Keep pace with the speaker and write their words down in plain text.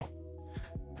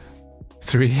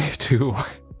3, 2,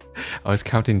 I was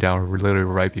counting down literally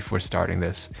right before starting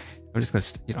this. I'm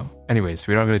just gonna, anyways,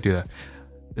 we're not gonna do that.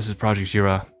 This is Project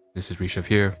Jira. This is Rishabh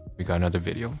here. We got another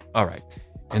video. All right.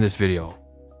 In this video,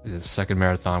 the second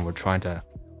marathon, we're trying to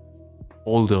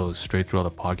bulldoze straight through all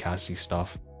the podcasting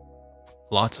stuff.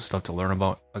 Lots of stuff to learn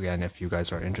about. Again, if you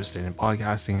guys are interested in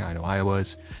podcasting, I know I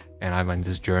was, and I'm on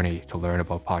this journey to learn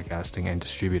about podcasting and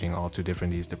distributing all to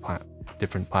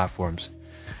different platforms.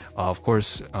 Of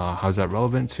course, how's that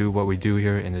relevant to what we do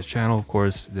here in this channel? Of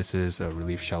course, this is a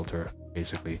relief shelter,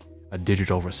 basically a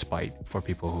digital respite for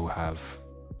people who have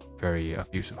very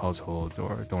abusive households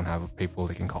or don't have people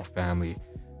they can call family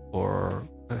or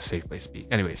a safe place to be.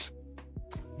 Anyways,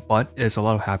 but it's a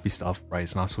lot of happy stuff, right?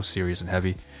 It's not so serious and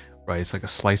heavy, right? It's like a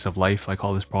slice of life. I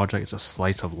call this project. It's a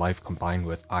slice of life combined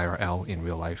with IRL in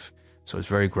real life. So it's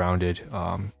very grounded.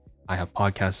 I have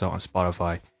podcasts out on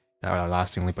Spotify that are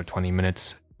lasting only about 20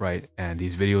 minutes, right? And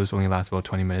these videos only last about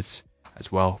 20 minutes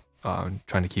as well.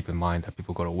 Trying to keep in mind that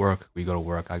people go to work, we go to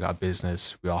work, I got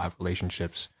business, we all have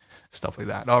relationships, stuff like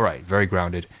that. All right, very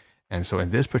grounded. And so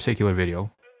in this particular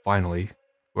video, finally,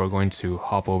 we're going to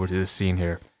hop over to this scene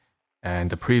here. And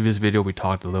the previous video, we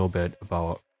talked a little bit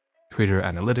about Twitter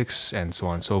analytics and so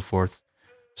on and so forth.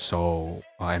 So,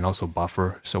 and also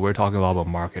buffer. So we're talking a lot about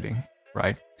marketing,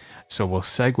 right? So we'll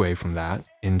segue from that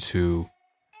into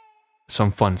some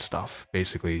fun stuff.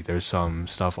 Basically, there's some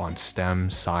stuff on STEM,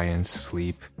 science,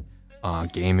 sleep,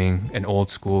 gaming, an old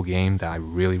school game that I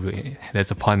really, there's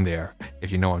a pun there,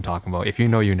 if you know what I'm talking about. If you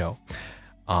know, you know.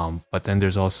 But then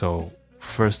there's also,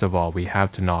 first of all, we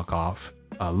have to knock off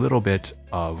a little bit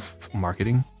of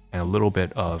marketing and a little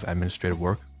bit of administrative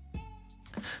work.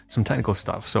 Some technical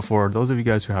stuff. So for those of you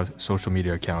guys who have social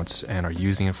media accounts and are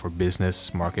using it for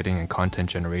business, marketing, and content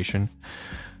generation,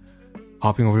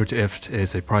 hopping over to IFT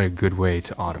is probably a good way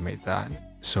to automate that.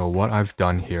 So what I've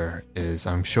done here is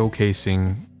I'm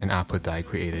showcasing an applet that I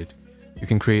created. You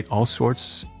can create all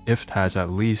sorts. IFT has at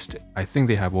least, I think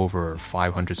they have over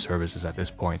 500 services at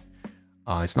this point.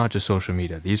 It's not just social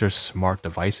media. These are smart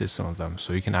devices, some of them.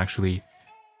 So you can actually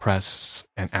press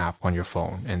an app on your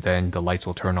phone and then the lights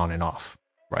will turn on and off,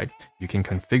 right? You can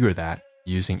configure that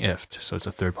using IFT. So it's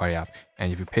a third-party app.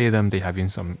 And if you pay them, they have even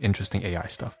some interesting AI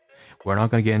stuff. We're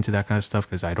not going to get into that kind of stuff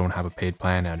because I don't have a paid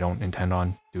plan and I don't intend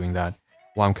on doing that.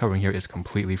 What I'm covering here is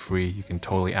completely free. You can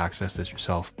totally access this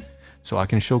yourself. So I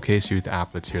can showcase you the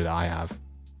applets here that I have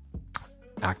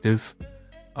active.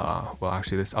 Well,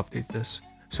 actually, let's update this.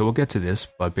 So we'll get to this,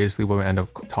 but basically what we end up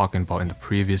talking about in the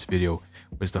previous video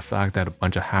was the fact that a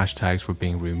bunch of hashtags were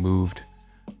being removed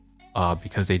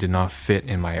because they did not fit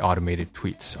in my automated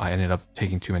tweets. I ended up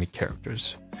taking too many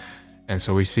characters. And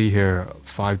so we see here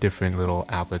 5 different little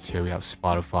applets here. We have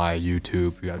Spotify,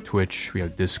 YouTube, we have Twitch, we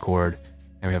have Discord,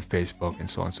 and we have Facebook, and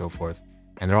so on and so forth.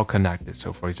 And they're all connected.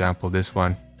 So for example, this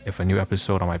one, if a new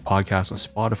episode on my podcast on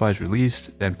Spotify is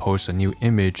released, then post a new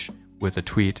image with a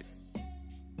tweet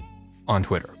on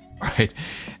Twitter, right?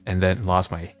 And then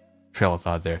lost my trail of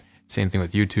thought there. Same thing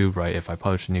with YouTube, right? If I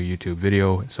publish a new YouTube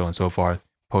video, so on and so forth,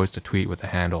 post a tweet with a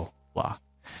handle, blah.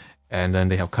 And then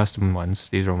they have custom ones.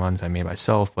 These are ones I made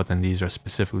myself, but then these are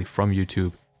specifically from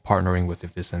YouTube, partnering with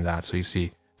if this and that. So you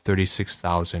see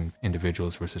 36,000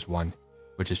 individuals versus one,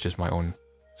 which is just my own.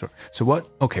 So what?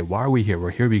 Okay, why are we here? We're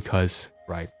here because,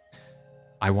 right,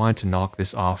 I wanted to knock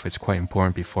this off. It's quite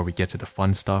important before we get to the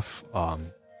fun stuff.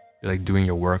 Like doing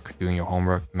your work, doing your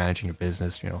homework, managing your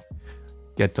business,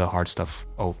 get the hard stuff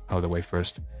out of the way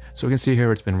first. So we can see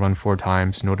here it's been run 4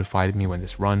 times, notified me when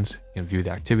this runs. You can view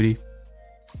the activity.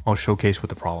 I'll showcase what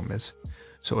the problem is.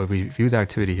 So if we view the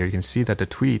activity here, you can see that the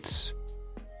tweets,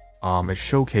 it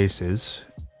showcases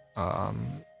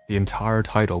the entire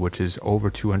title, which is over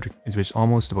 200, which is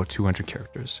almost about 200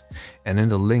 characters. And then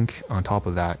the link on top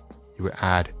of that, you would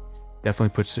add,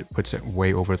 definitely puts it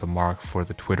way over the mark for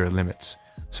the Twitter limits.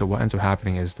 So what ends up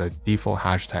happening is the default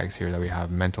hashtags here that we have,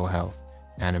 mental health,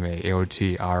 anime,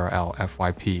 AOT, RL,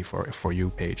 FYP for you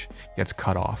page, gets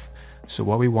cut off. So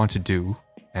what we want to do,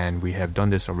 and we have done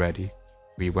this already,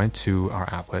 we went to our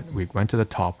applet, we went to the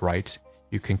top right,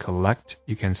 you can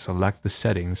select the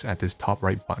settings at this top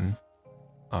right button.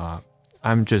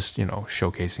 I'm just,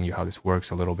 showcasing you how this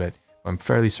works a little bit. I'm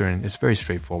fairly certain it's very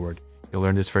straightforward. You'll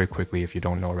learn this very quickly if you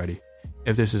don't know already.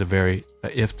 If this is the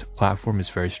IFT platform is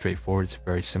very straightforward, it's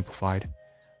very simplified.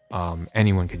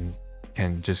 Anyone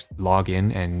can just log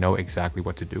in and know exactly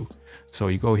what to do. So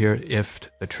you go here, IFT,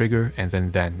 the trigger, and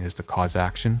then is the cause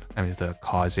action. The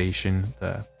causation,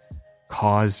 the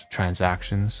cause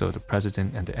transaction. So the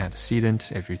precedent and the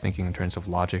antecedent, if you're thinking in terms of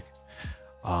logic.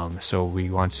 So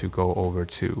we want to go over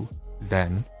to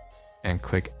then and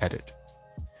click edit.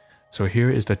 So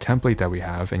here is the template that we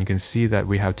have, and you can see that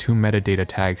we have 2 metadata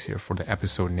tags here for the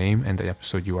episode name and the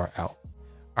episode URL.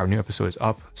 Our new episode is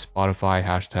up, Spotify,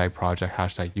 hashtag project,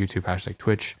 hashtag YouTube, hashtag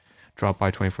Twitch, drop by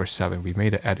 24/7. We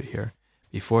made an edit here.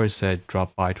 Before it said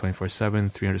drop by 24/7,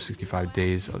 365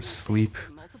 days of sleep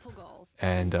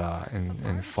and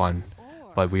fun.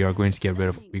 But we are going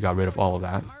to we got rid of all of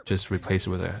that. Just replace it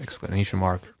with an exclamation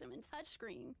mark.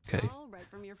 Okay.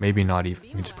 Maybe not even.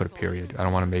 You can just put a period. I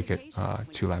don't want to make it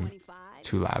too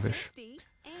lavish.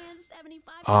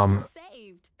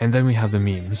 And then we have the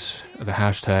memes, the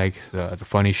hashtag, the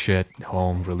funny shit,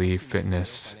 home, relief,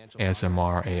 fitness,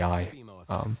 ASMR, AI.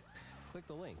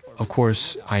 Of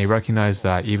course, I recognize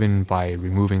that even by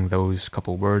removing those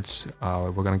couple words,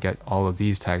 we're going to get all of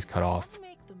these tags cut off.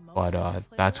 But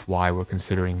that's why we're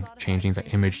considering changing the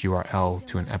image URL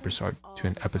to an episode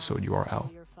URL.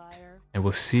 And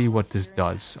we'll see what this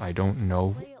does. I don't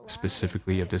know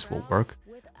specifically if this will work,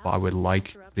 but I would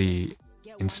like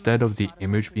instead of the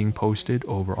image being posted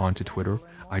over onto Twitter,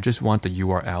 I just want the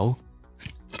URL,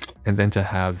 and then to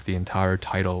have the entire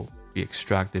title be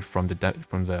extracted from the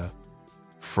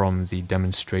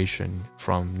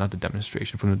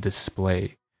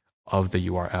display of the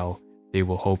URL. They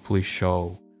will hopefully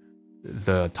show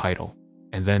the title,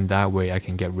 and then that way I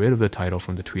can get rid of the title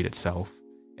from the tweet itself,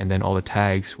 and then all the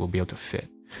tags will be able to fit.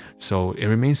 So it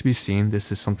remains to be seen.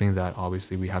 This is something that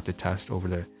obviously we have to test over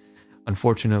there.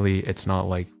 Unfortunately, it's not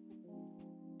like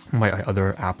my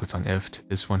other applets on IFT.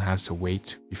 This one has to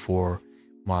wait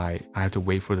I have to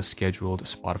wait for the scheduled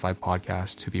Spotify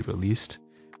podcast to be released,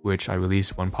 which I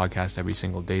release one podcast every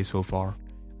single day so far.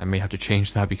 I may have to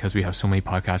change that because we have so many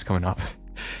podcasts coming up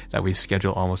that we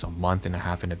schedule almost a month and a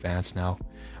half in advance now.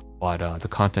 But the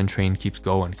content train keeps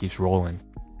going, keeps rolling,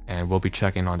 and we'll be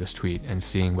checking on this tweet and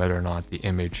seeing whether or not the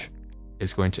image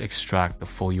is going to extract the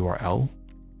full URL,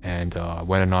 and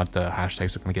whether or not the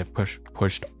hashtags are going to get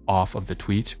pushed off of the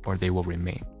tweet, or they will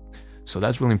remain. So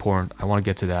that's really important. I want to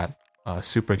get to that.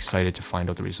 Super excited to find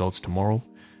out the results tomorrow.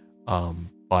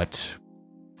 But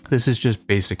this is just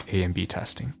basic A and B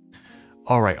testing.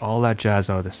 All right, all that jazz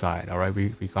out of the side. All right, we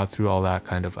got through all that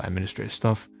kind of administrative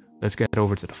stuff. Let's get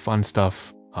over to the fun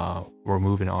stuff. We're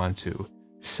moving on to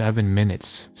 7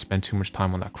 minutes. Spent too much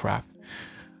time on that crap.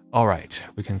 All right,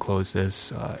 we can close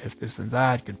this. If this and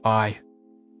that, goodbye.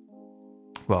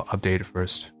 Well, update it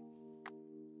first.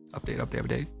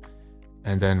 Update.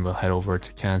 And then we'll head over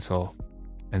to cancel,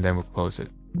 and then we'll close it.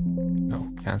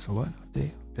 No, cancel what?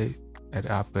 Update. Add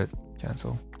applet,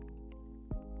 cancel.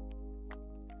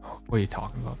 Oh, what are you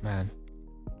talking about, man?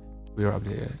 We are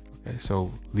updated. Okay,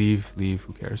 so leave,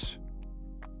 who cares?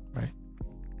 Right?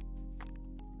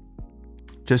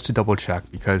 Just to double check,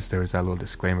 because there was that little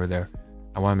disclaimer there,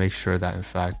 I want to make sure that in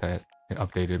fact that it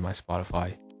updated my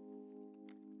Spotify.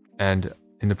 And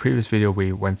in the previous video,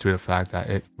 we went through the fact that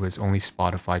it was only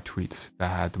Spotify tweets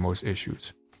that had the most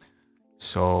issues.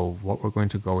 So what we're going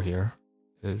to go here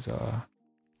is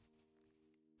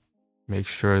make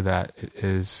sure that it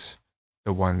is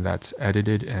the one that's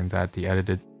edited, and that the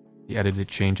edited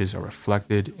changes are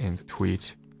reflected in the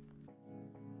tweet.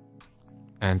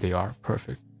 And they are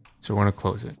perfect. So we're going to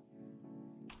close it.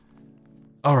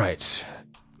 All right.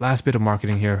 Last bit of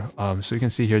marketing here. So you can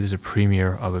see here, there's a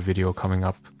premiere of a video coming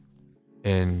up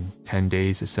in 10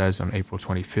 days, it says, on April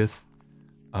 25th.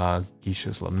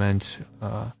 Geisha's Lament.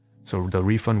 So the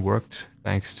refund worked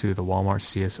thanks to the Walmart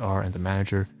CSR and the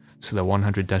manager. So the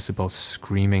 100 decibel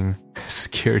screaming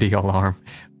security alarm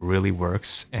really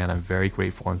works. And I'm very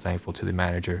grateful and thankful to the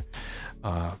manager.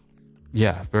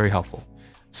 Yeah, very helpful.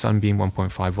 Sunbeam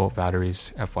 1.5 volt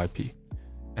batteries, FYP.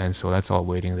 And so that's all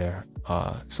waiting there.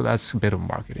 So that's a bit of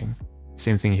marketing.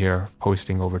 Same thing here,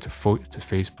 posting over to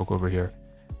Facebook over here.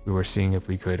 We were seeing if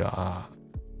we could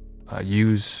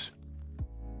use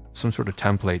some sort of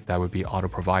template that would be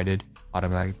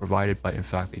automatically provided, but in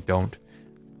fact they don't.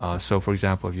 So for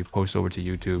example, if you post over to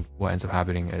YouTube, what ends up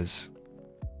happening is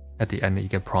at the end you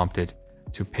get prompted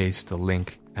to paste the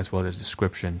link as well as the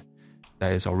description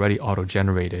that is already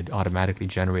automatically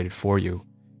generated for you,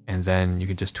 and then you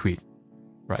can just tweet,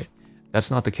 right? That's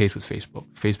not the case with Facebook.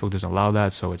 Facebook doesn't allow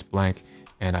that, so it's blank.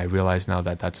 And I realize now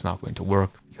that that's not going to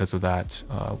work. Because of that,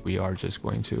 we're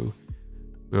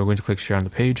going to click share on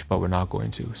the page, but we're not going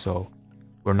to. So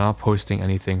we're not posting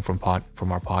anything from our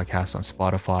podcast on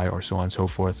Spotify or so on and so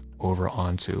forth over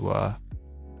onto the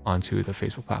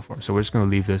Facebook platform. So we're just going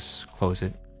to leave this, close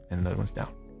it, and another one's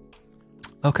down.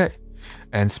 Okay.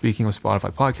 And speaking of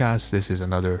Spotify podcasts, this is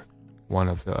another one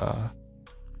of the.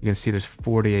 You can see there's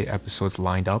 48 episodes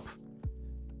lined up.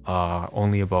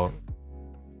 Only about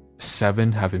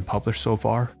 7 have been published so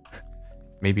far,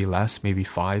 maybe less, maybe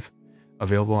 5.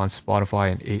 Available on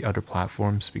Spotify and 8 other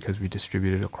platforms because we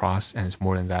distribute it across, and it's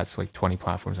more than that. It's like 20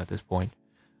 platforms at this point.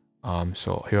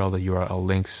 So here are all the URL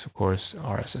links, of course,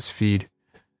 RSS feed,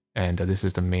 and this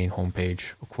is the main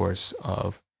homepage, of course,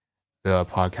 of the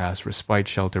podcast Respite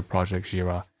Shelter Project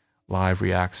Jira live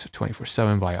reacts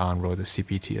 24/7 by Onro, the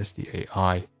CPTSD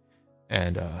AI,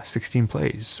 and 16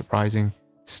 plays, surprising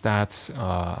stats,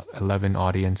 11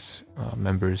 audience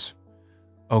members.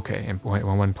 Okay, and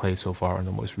 1 play so far on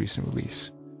the most recent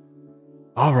release.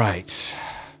 All right.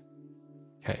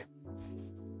 Okay.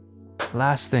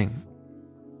 Last thing.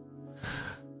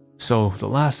 So the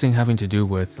last thing having to do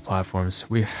with the platforms,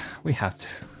 we have to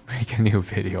make a new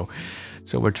video.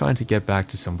 So we're trying to get back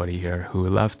to somebody here who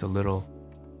left a little.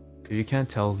 If you can't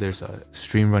tell, there's a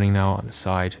stream running now on the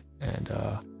side and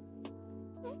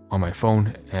on my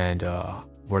phone, and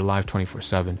we're live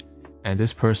 24/7. And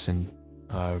this person,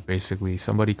 basically,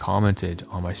 somebody commented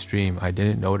on my stream. I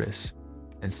didn't notice,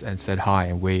 and said hi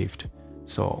and waved.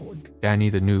 So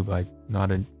Dani the noob,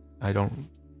 I don't.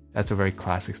 That's a very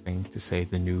classic thing to say,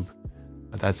 the noob.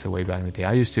 That's the way back in the day.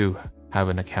 I used to have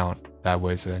an account that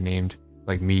was named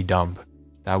like me dumb.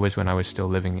 That was when I was still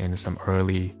living in some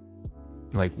early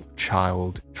like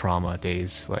child trauma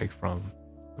days, like from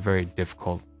a very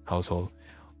difficult household.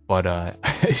 But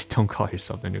don't call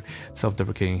yourself the noob.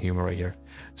 Self-deprecating humor right here.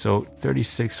 So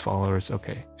 36 followers.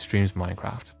 Okay, streams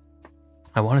Minecraft.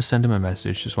 I want to send him a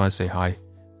message. Just want to say hi.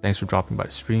 Thanks for dropping by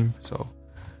the stream. So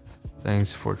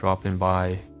thanks for dropping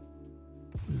by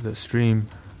the stream.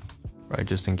 Right,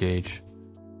 just engage.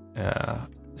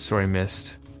 Sorry,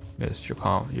 missed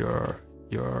your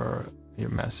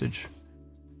message.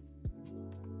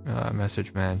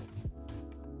 Message, man.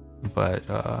 But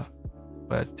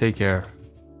take care.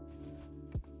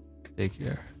 Take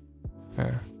care.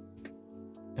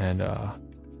 And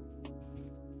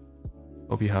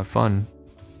hope you have fun.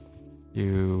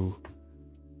 You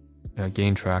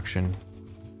gain traction,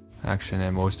 action,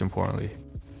 and most importantly,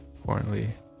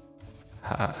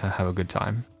 have a good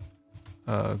time.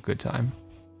 Time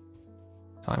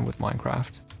with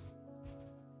Minecraft.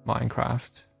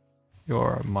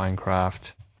 Your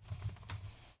Minecraft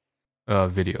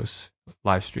videos,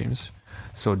 live streams.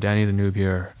 So Dani the noob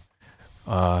here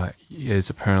is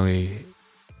apparently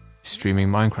streaming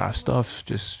Minecraft stuff.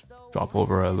 Just drop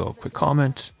over a little quick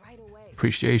comment,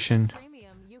 appreciation,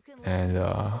 and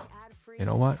you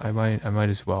know what? I might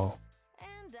as well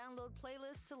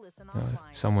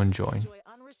someone join.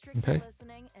 Okay,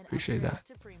 appreciate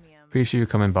that. Appreciate you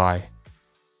coming by.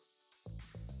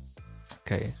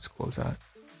 Okay, just close that.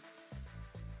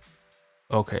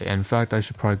 Okay, in fact, I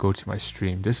should probably go to my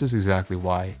stream. This is exactly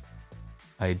why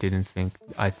I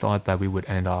thought that we would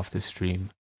end off this stream.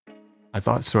 I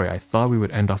thought we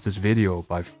would end off this video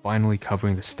by finally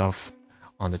covering the stuff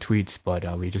on the tweets, but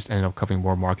we just ended up covering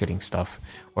more marketing stuff.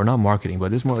 Or not marketing,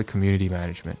 but this is more like community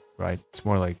management, right? It's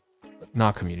more like,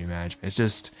 not community management, it's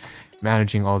just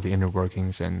managing all the inner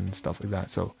workings and stuff like that.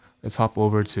 So let's hop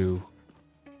over to,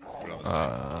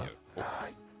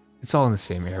 it's all in the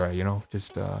same area, you know,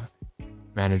 just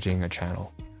managing a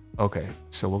channel. Okay,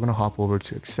 so we're gonna hop over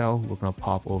to Excel. We're gonna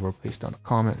pop over, paste down a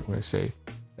comment. We're gonna say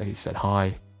that he said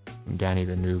hi from Dani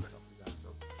the noob. So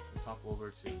let's hop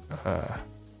over to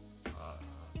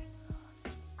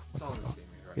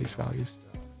base values.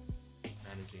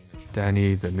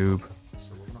 Dani the noob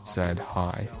said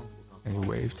hi and he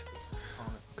waved.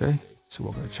 Okay, so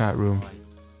we're gonna chat room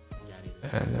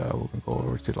and we're gonna go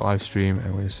over to the live stream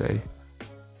and we're gonna say,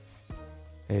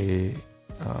 hey,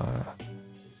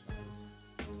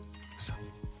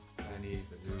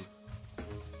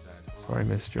 sorry,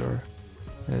 missed your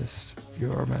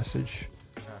message.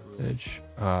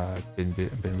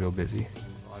 Been real busy.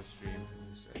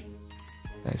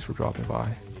 Thanks for dropping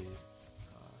by.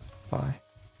 Bye.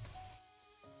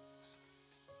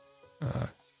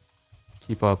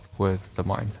 Keep up with the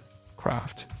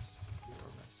Minecraft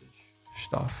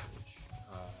stuff.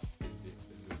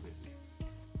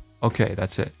 Okay,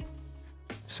 that's it.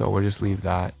 So we'll just leave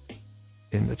that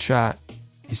in the chat.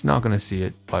 He's not going to see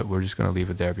it, but we're just going to leave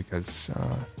it there because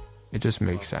it just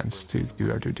makes sense to do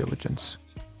our due diligence.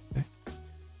 Okay.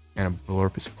 And a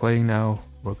blurb is playing now.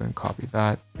 We're going to copy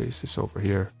that, paste this over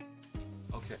here.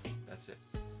 Okay, that's it.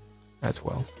 As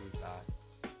well.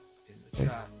 Okay.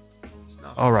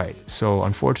 All right, so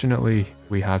unfortunately,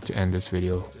 we have to end this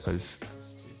video because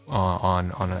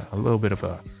on a little bit of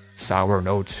a sour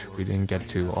note, we didn't get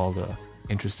to all the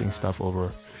interesting stuff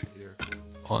over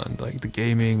on like the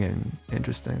gaming and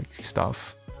interesting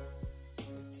stuff.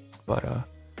 But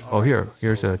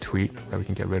here's a tweet that we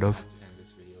can get rid of.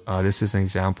 This is an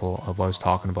example of what I was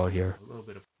talking about here.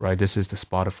 right? This is the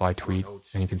Spotify tweet.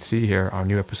 And you can see here, our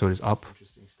new episode is up.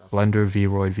 Blender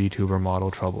Vroid VTuber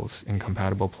model troubles,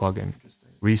 incompatible plugin,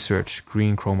 research,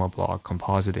 green chroma block,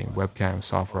 compositing, webcam,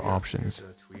 software options,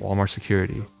 Walmart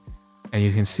security. And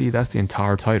you can see that's the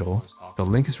entire title. The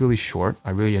link is really short.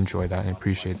 I really enjoy that and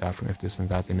appreciate that from If This and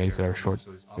That. They make their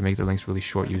links really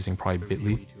short using probably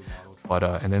Bitly. But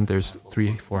and then there's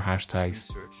 3-4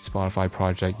 hashtags: Spotify,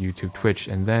 project, YouTube, Twitch,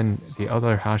 and then the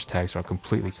other hashtags are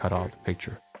completely cut out of the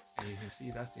picture.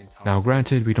 Now,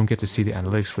 granted, we don't get to see the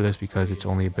analytics for this because it's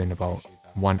only been about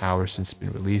 1 hour since it's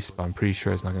been released, but I'm pretty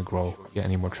sure it's not going to get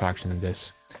any more traction than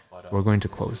this. We're going to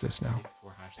close this now.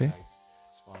 Okay.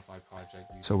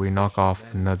 So we knock off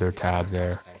another tab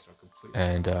there,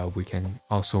 and we can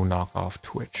also knock off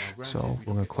Twitch. So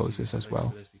we're going to close this as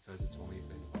well.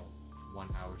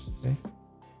 Okay.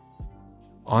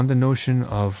 On the notion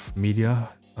of media,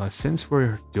 since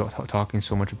we're talking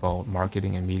so much about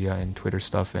marketing and media and Twitter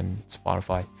stuff and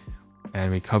Spotify,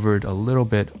 and we covered a little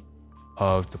bit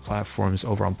of the platforms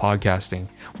over on podcasting,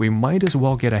 we might as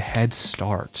well get a head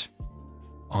start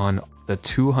on the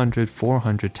 200,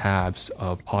 400 tabs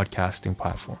of podcasting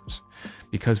platforms,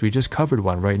 because we just covered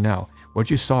one right now. What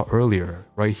you saw earlier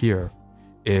right here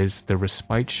is the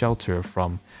respite shelter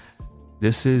from,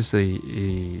 this is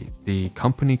the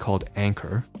company called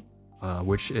Anchor,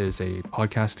 which is a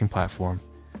podcasting platform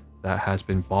that has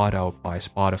been bought out by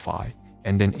Spotify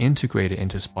and then integrated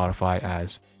into Spotify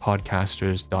as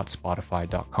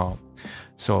podcasters.spotify.com.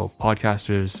 So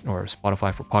podcasters, or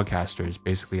Spotify for podcasters,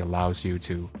 basically allows you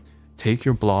to take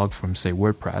your blog from, say,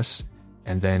 WordPress,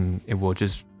 and then it will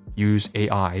just use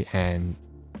AI and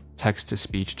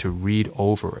text-to-speech to read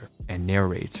over and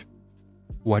narrate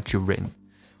what you've written.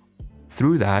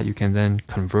 Through that, you can then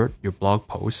convert your blog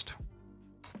post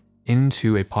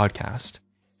into a podcast,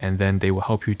 and then they will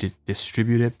help you to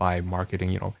distribute it by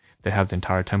marketing. They have the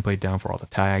entire template down for all the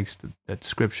tags, the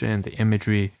description, the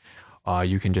imagery.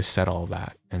 You can just set all of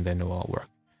that, and then it will all work.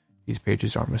 These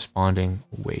pages aren't responding.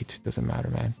 Wait, doesn't matter,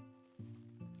 man.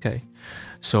 Okay,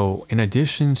 so in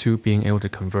addition to being able to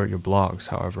convert your blogs,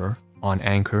 however, on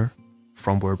Anchor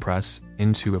from WordPress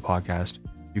into a podcast,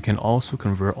 you can also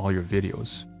convert all your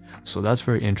videos. So that's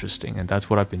very interesting, and that's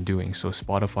what I've been doing. So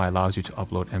Spotify allows you to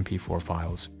upload MP4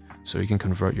 files, so you can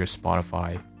convert your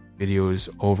Spotify videos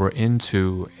over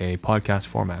into a podcast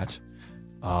format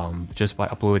just by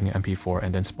uploading an MP4,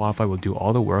 and then Spotify will do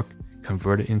all the work,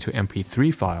 convert it into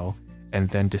MP3 file, and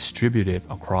then distribute it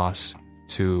across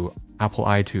to Apple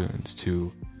iTunes,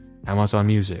 to Amazon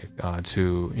Music,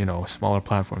 to smaller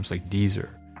platforms like Deezer,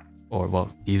 or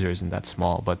Deezer isn't that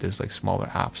small, but there's like smaller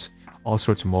apps, all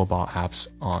sorts of mobile apps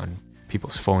on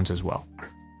people's phones as well.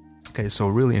 Okay, so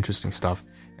really interesting stuff,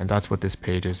 and that's what this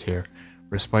page is here.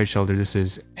 Respite Shelter. This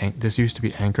used to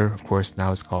be Anchor, of course.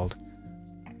 Now it's called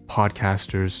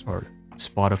Podcasters, or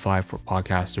Spotify for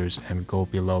Podcasters, and go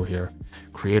below here: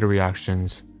 creator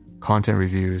reactions, content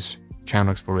reviews,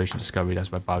 channel exploration, discovery.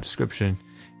 That's my bio description.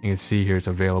 You can see here it's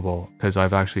available because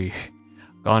I've actually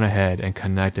gone ahead and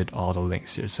connected all the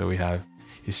links here. So we have,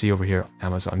 you see over here,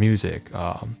 Amazon Music,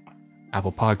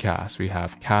 Apple Podcasts. We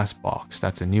have Castbox.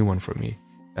 That's a new one for me.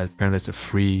 Apparently it's a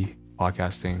free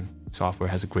podcasting software.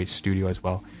 It has a great studio as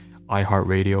well.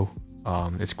 iHeartRadio.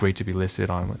 It's great to be listed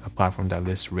on a platform that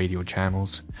lists radio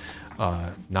channels.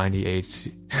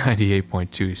 98.2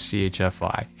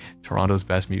 CHFI, Toronto's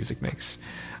best music mix.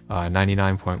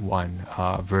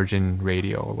 99.1 Virgin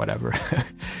Radio or whatever.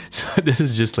 So this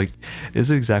is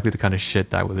exactly the kind of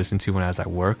shit that I would listen to when I was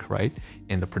at work, right?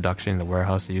 In the production, in the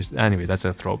warehouse. Anyway, that's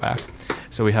a throwback.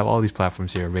 So we have all these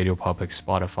platforms here: Radio Public,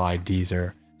 Spotify,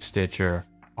 Deezer, Stitcher,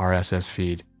 RSS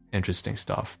feed. Interesting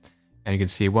stuff. And you can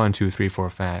see 1, 2, 3, 4,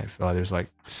 5. There's like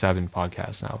 7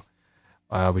 podcasts now.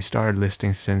 We started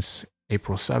listing since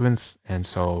April 7th, and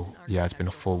so yeah, it's been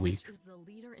a full week.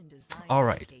 All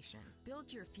right.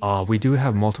 We do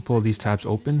have multiple of these tabs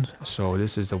open. So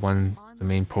this is the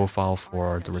main profile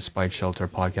for the Respite Shelter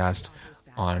podcast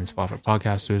on Spotify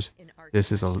Podcasters.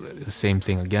 This is the same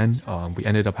thing again. We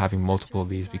ended up having multiple of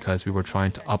these because we were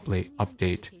trying to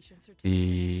update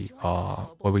the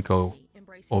what we go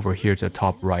over here to the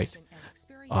top right,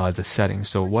 the settings.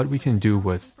 So what we can do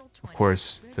with, of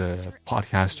course, the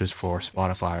podcasters for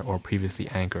Spotify or previously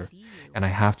Anchor, and I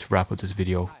have to wrap up this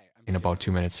video in about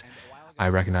 2 minutes. I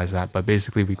recognize that, but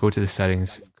basically we go to the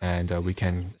settings and we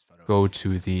can go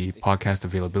to the podcast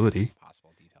availability,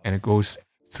 and it goes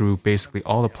through basically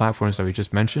all the platforms that we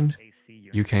just mentioned.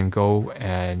 You can go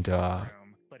and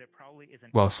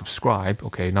subscribe.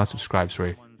 Okay, not subscribe,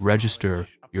 sorry. Register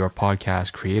your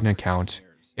podcast, create an account,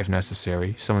 if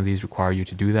necessary. Some of these require you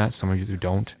to do that. Some of you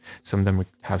don't. Some of them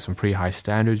have some pretty high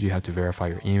standards. You have to verify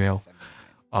your email.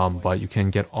 But you can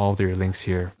get all their links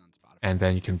here, and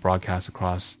then you can broadcast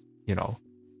across,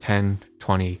 10,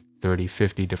 20, 30,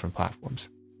 50 different platforms.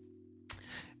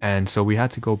 And so we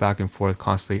had to go back and forth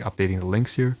constantly updating the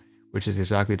links here, which is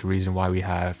exactly the reason why we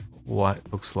have what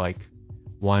looks like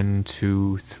 1,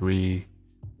 2, 3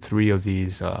 of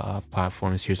these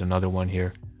platforms. Here's another one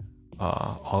here,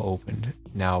 all opened.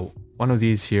 Now, one of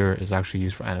these here is actually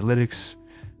used for analytics.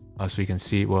 So you can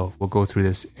see, we'll go through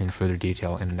this in further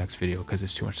detail in the next video because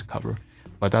it's too much to cover.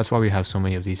 But that's why we have so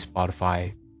many of these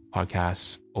Spotify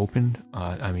podcasts open.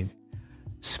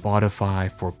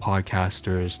 Spotify for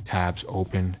podcasters tabs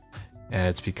open. And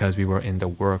it's because we were in the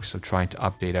works of trying to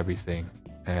update everything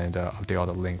and update all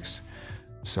the links.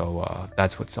 So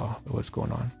that's what's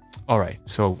going on. All right,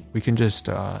 so we can just,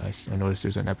 I noticed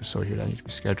there's an episode here that needs to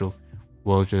be scheduled.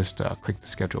 We'll just click the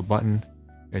schedule button.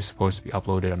 It's supposed to be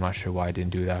uploaded. I'm not sure why I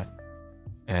didn't do that.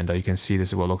 And you can see this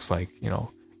is what it looks like,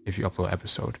 if you upload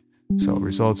episode. So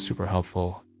results, super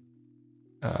helpful.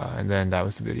 And then that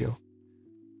was the video.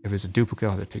 If it's a duplicate,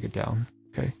 I'll have to take it down.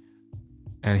 Okay.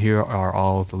 And here are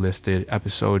all the listed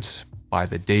episodes by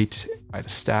the date, by the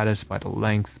status, by the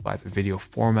length, by the video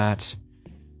format,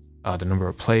 the number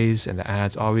of plays, and the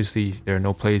ads. Obviously, there are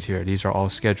no plays here. These are all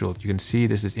scheduled. You can see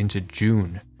this is into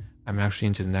June. I'm actually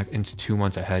into 2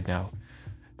 months ahead now.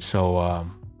 So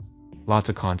lots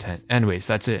of content. Anyways,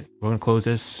 that's it. We're going to close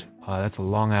this. That's a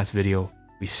long ass video.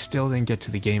 We still didn't get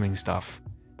to the gaming stuff.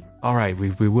 All right,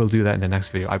 we will do that in the next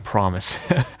video, I promise,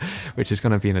 which is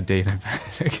going to be in a day and a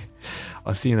half.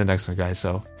 I'll see you in the next one, guys.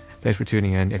 So thanks for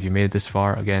tuning in. If you made it this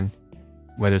far, again,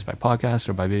 whether it's by podcast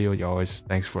or by video,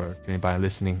 thanks for tuning by and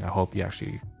listening. I hope you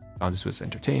actually found this was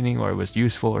entertaining or it was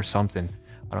useful or something.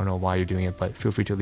 I don't know why you're doing it, but feel free to leave